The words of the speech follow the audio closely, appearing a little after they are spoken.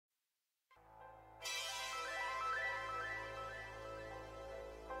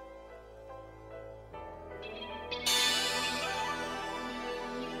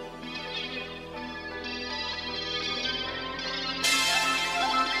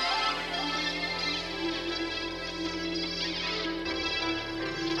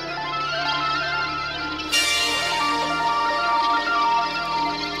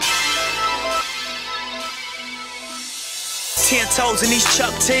toes in these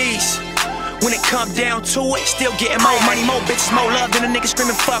Chuck T's. When it come down to it, still getting more money, more bitches, more love than a nigga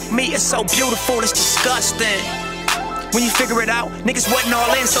screaming fuck me. It's so beautiful, it's disgusting. When you figure it out, niggas wasn't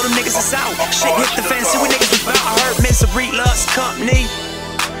all in, so them niggas is out. Shit hit the fan, see what niggas was about. I heard misery loves company.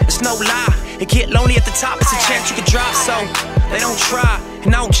 It's no lie, it get lonely at the top, it's a chance you can drop. So they don't try,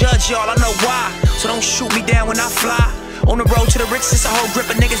 and I don't judge y'all, I know why. So don't shoot me down when I fly. On the road to the riches, it's a whole grip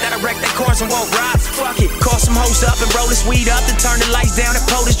of niggas that'll wreck their cars and won't ride. Fuck it, call some hoes up and roll this weed up, then turn the lights down and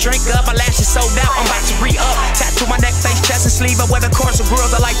pull this drink up. My lashes sold out, I'm about to re-up. Tattoo my neck, face, chest, and sleeve up. Whether cars or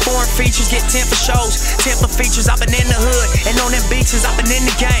girls, I like foreign features. Get 10 for shows, 10 for features. I've been in the hood, and on them beaches, I've been in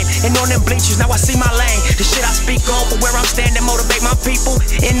the game, and on them bleachers. Now I see my lane. The shit I speak on for where I'm standing, motivate my people.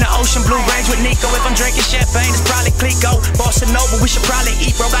 In the ocean blue range with Nico. If I'm drinking champagne, it's probably Clique. Bossa Nova, we should probably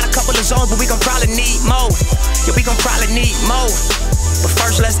eat, bro. Got a couple of zones, but we gon' probably need more. Yeah, we gon' probably need more. But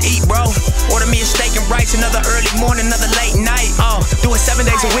first, let's eat, bro. Order me a steak and rice, another early morning, another late night. Do it 7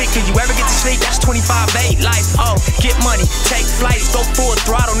 days a week. Can you ever get to sleep? That's 25/8 life. Get money, take flights, go full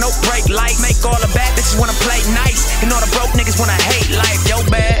throttle, no brake lights. Make all the bad bitches wanna play nice, and all the broke niggas wanna hate life. Yo,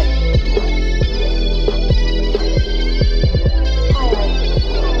 bad.